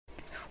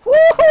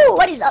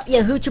What is up,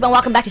 YouTube, and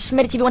welcome back to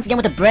Schmitty TV once again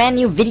with a brand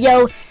new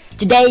video.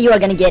 Today you are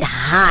gonna get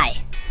high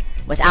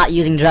without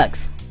using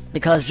drugs,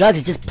 because drugs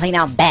is just plain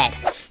out bad.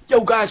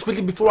 Yo guys,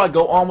 quickly before I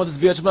go on with this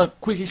video, I just want to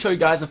quickly show you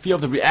guys a few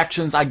of the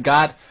reactions I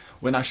got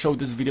when I showed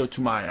this video to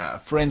my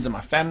friends and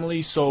my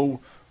family, so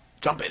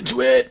jump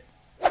into it!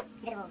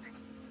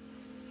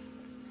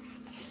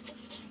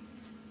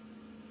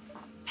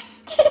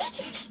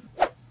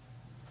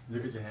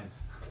 Look at your hand.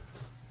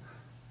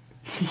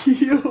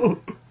 Yo!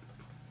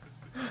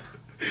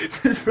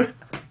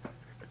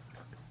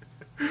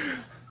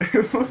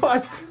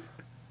 What?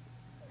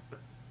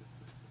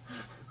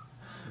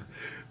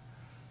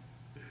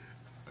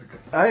 Okay.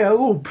 I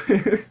hope.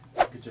 Get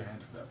your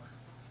hand for that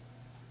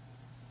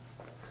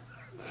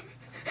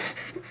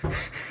one.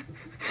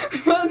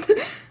 What?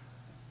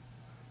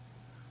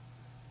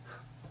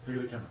 Look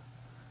at the camera.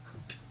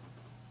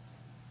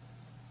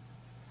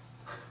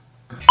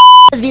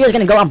 This video is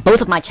gonna go on both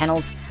of my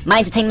channels. My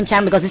entertainment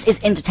channel because this is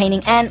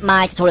entertaining, and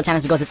my tutorial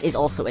channel because this is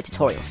also a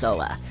tutorial.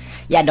 So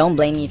yeah, don't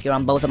blame me if you're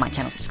on both of my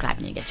channels. Subscribe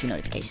and you get 2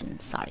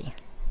 notifications. Sorry.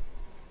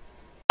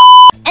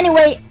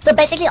 Anyway, so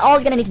basically all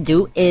you're gonna need to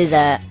do is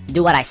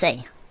do what I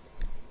say.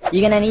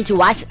 You're gonna need to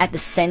watch at the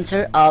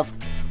center of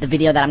the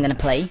video that I'm gonna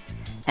play,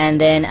 and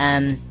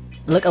then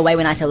look away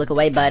when I say look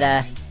away.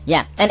 But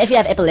yeah, and if you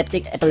have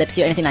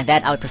epilepsy or anything like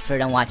that, I would prefer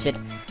don't watch it,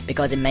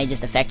 because it may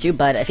just affect you.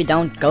 But if you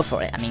don't, go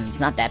for it. I mean, it's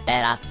not that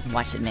bad. I've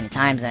watched it many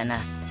times, and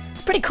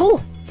it's pretty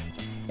cool.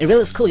 It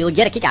really is cool. You'll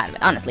get a kick out of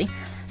it, honestly.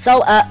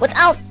 So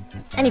without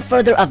any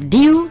further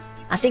ado,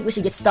 I think we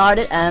should get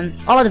started.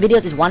 All of the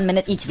videos is 1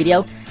 minute each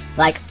video.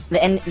 Like the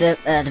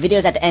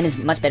videos at the end is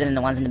much better than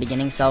the ones in the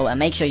beginning. So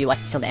make sure you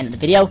watch till the end of the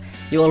video.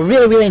 You will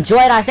really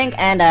enjoy it, I think,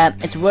 and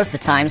it's worth the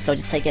time. So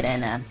just take it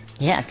and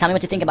yeah, tell me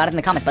what you think about it in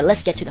the comments. But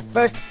let's get to the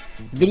first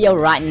video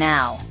right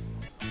now.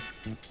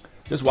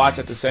 Just watch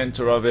at the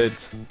center of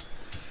it.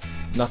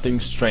 Nothing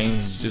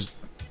strange, just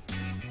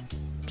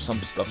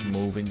some stuff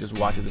moving. Just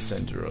watch at the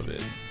center of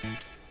it.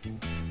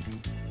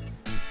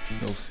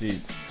 You'll see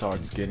it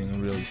starts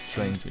getting really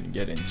strange when you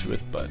get into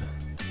it, but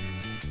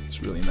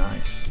it's really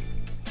nice.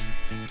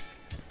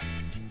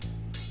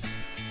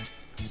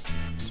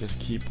 Just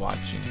keep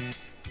watching.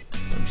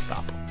 Don't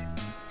stop.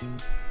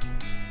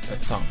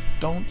 That song,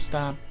 "Don't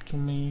Stop to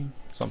Me,"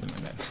 something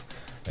like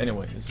that.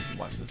 Anyway, this is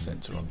what's the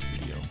center of the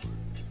video.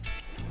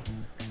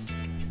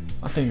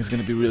 I think it's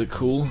gonna be really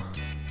cool.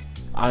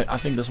 I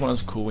think this one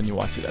is cool when you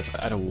watch it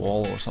at a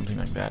wall or something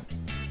like that.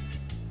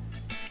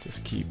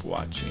 Just keep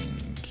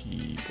watching,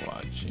 keep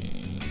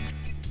watching.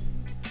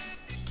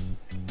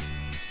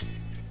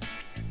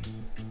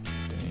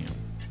 Damn.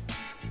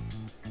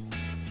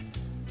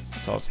 It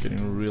starts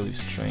getting really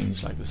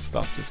strange, like the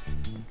stuff just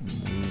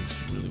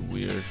moves really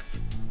weird.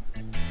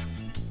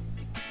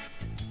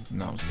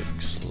 Now it's getting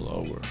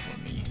slower for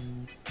me.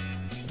 I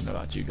don't know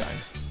about you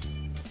guys.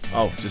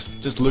 Oh,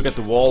 just look at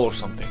the wall or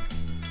something.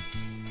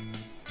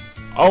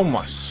 Oh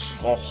my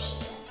soul.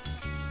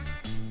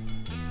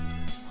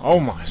 Oh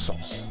my soul.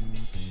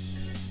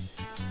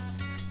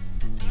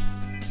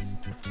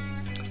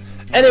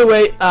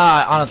 Anyway,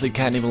 I honestly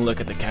can't even look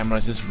at the camera.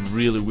 It's just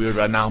really weird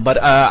right now. But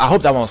I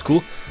hope that one was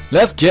cool.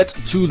 Let's get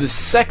to the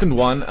second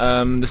one.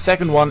 The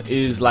second one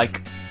is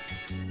like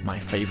my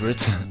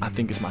favorite. I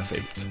think it's my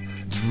favorite.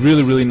 It's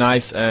really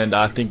nice, and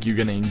I think you're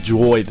gonna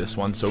enjoy this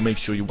one. So make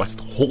sure you watch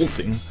the whole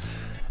thing.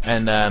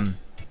 And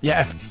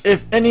yeah,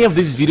 if any of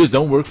these videos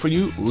don't work for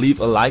you, leave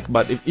a like.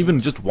 But if even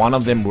just one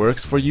of them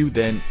works for you,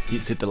 then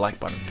just hit the like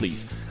button,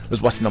 please.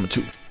 Let's watch number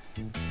 2.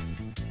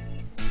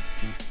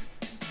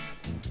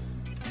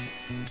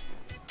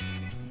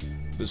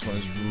 This one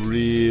is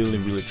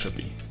really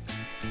trippy.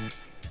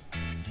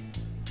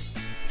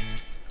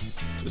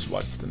 Just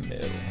watch the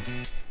middle,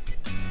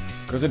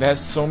 because it has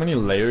so many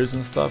layers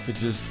and stuff. It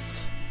just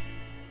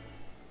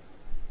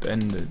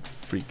then it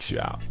freaks you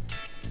out.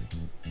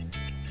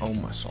 Oh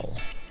my soul.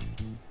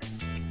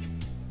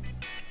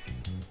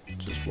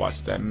 Just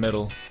watch that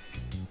middle.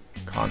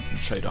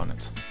 Concentrate on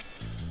it.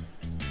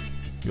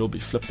 You'll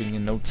be flipping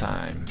in no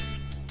time.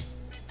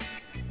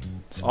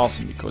 It's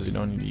awesome because you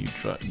don't need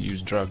to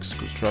use drugs,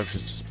 because drugs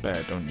is just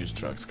bad. Don't use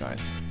drugs,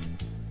 guys.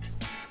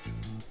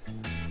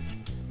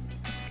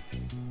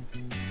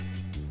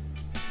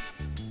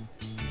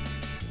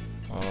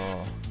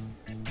 Oh,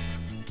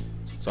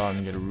 it's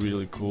starting to get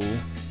really cool.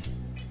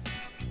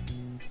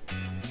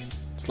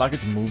 It's like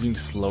it's moving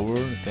slower,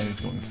 then it's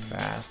going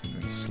fast,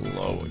 and then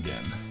slow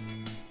again.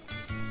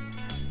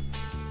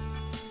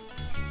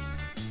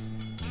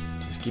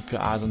 Just keep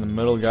your eyes on the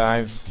middle,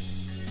 guys.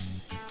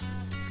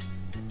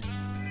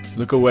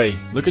 Look away.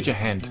 Look at your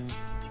hand.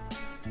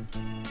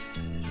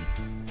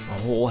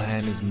 The whole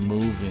hand is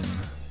moving.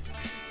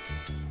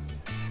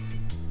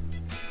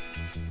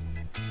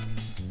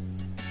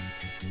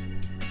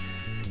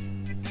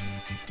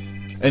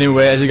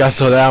 Anyway, as you guys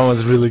saw, that one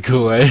was really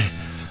cool, eh?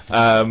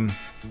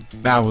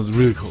 That was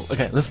really cool.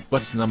 Okay, let's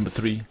watch number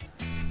 3.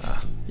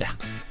 Yeah.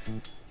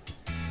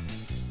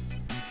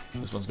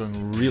 This one's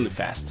going really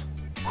fast.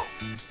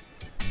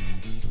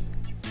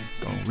 It's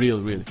going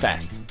really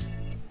fast.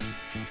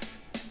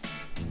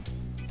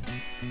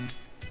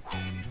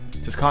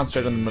 Just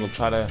concentrate on the middle.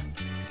 Try to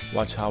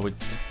watch how it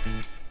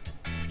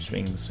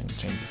swings and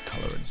changes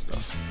color and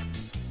stuff.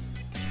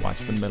 Just watch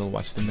the middle,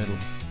 watch the middle.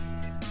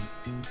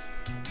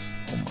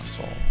 Oh my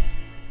soul.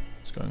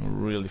 It's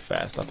going really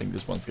fast. I think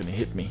this one's gonna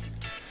hit me.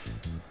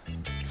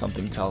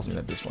 Something tells me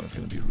that this one's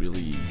gonna be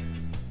really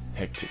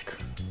hectic.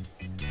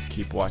 Just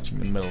keep watching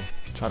the middle.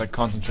 Try to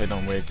concentrate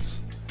on where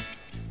it's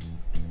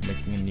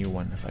making a new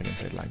one, if I can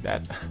say it like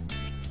that.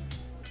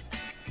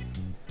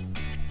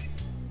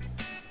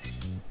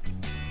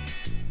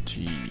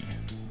 G.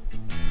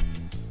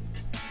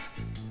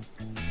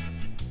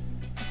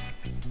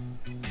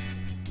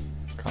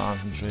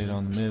 Concentrate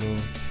on the middle.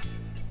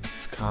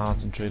 Just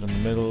concentrate on the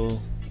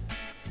middle.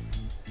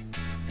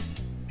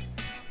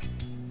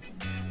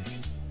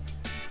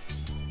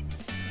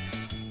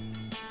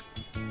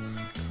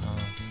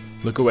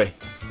 Look away.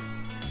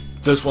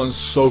 This one's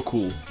so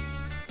cool.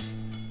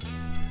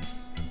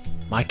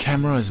 My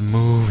camera is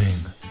moving.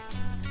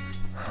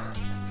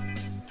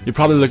 You're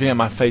probably looking at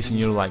my face and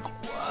you're like,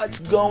 what's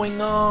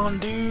going on,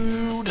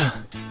 dude? You know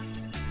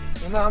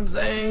what I'm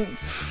saying?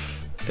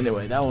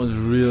 Anyway, that was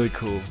really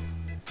cool.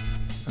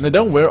 And they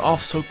don't wear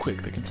off so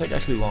quick. They can take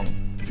actually long.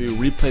 If you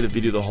replay the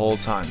video the whole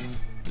time,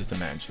 just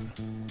imagine.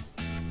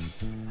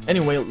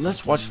 Anyway,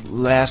 let's watch the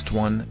last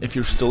one. If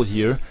you're still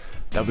here,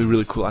 that'd be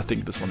really cool. I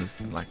think this one is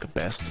like the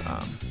best.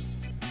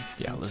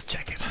 Yeah, let's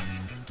check it.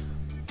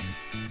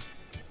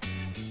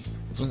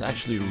 This one's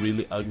actually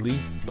really ugly,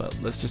 but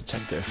let's just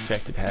check the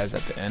effect it has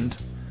at the end.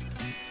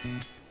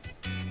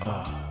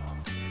 Oh.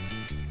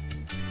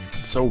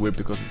 It's so weird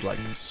because it's like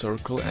a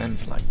circle and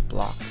it's like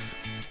blocks.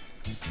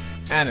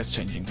 And it's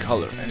changing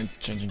color and it's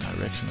changing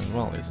direction as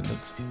well, isn't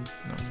it?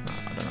 No, it's not.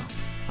 I don't know.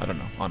 I don't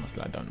know.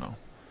 Honestly, I don't know.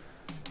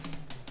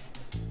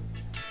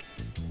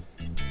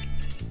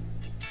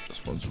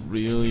 This one's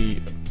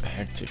really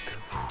hectic.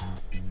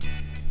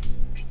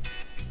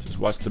 Just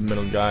watch the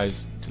middle,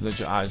 guys. Just let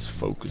your eyes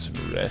focus and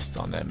rest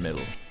on that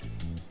middle.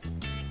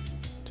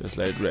 Just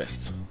let it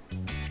rest.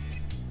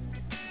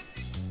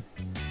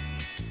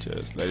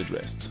 Just let it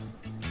rest.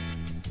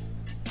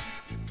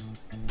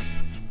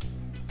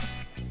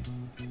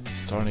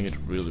 It's starting to get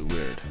really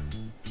weird.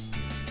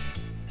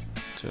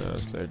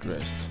 Just let it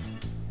rest.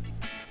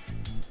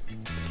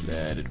 Just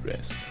let it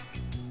rest.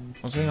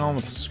 What's going on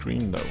with the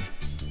screen though?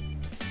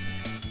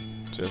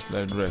 Just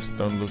let it rest.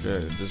 Don't look at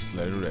it. Just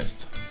let it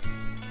rest.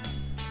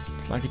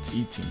 It's like it's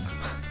eating.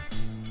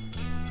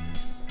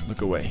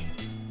 Look away.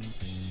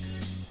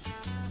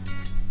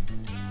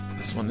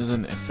 This one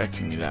isn't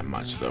affecting me that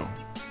much though.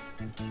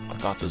 I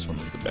thought this one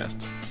was the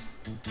best.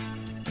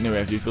 Anyway,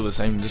 if you feel the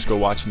same, just go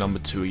watch number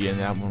 2 again.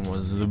 That one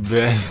was the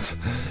best.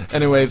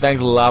 Anyway,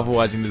 thanks a lot for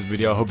watching this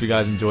video. I hope you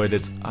guys enjoyed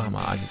it. My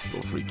eyes are still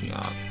freaking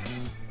out.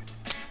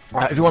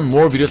 If you want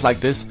more videos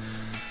like this,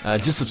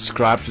 just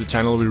subscribe to the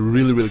channel. It would be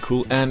really, really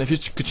cool. And if you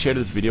could share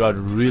this video, I'd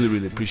really,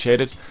 really appreciate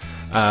it.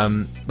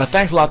 But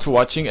thanks a lot for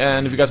watching.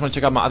 And if you guys want to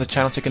check out my other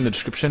channel, check in the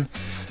description.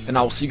 And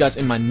I will see you guys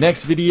in my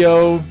next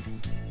video.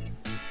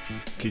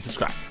 Please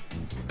subscribe.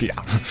 Peace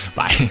out.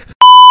 Bye.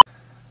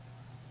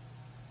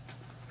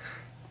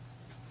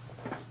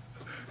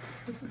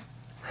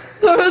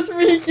 That was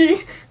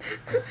freaky.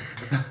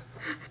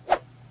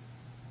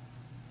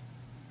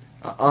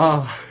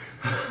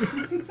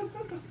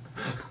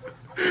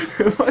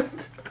 What?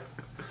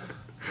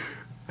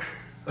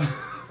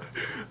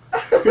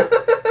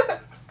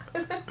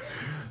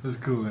 That's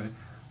cool, man.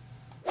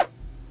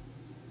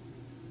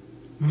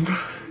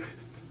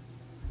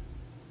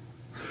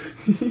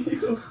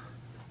 Ew.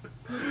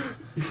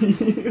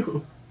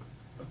 Ew.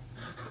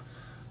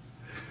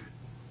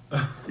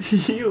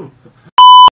 Ew.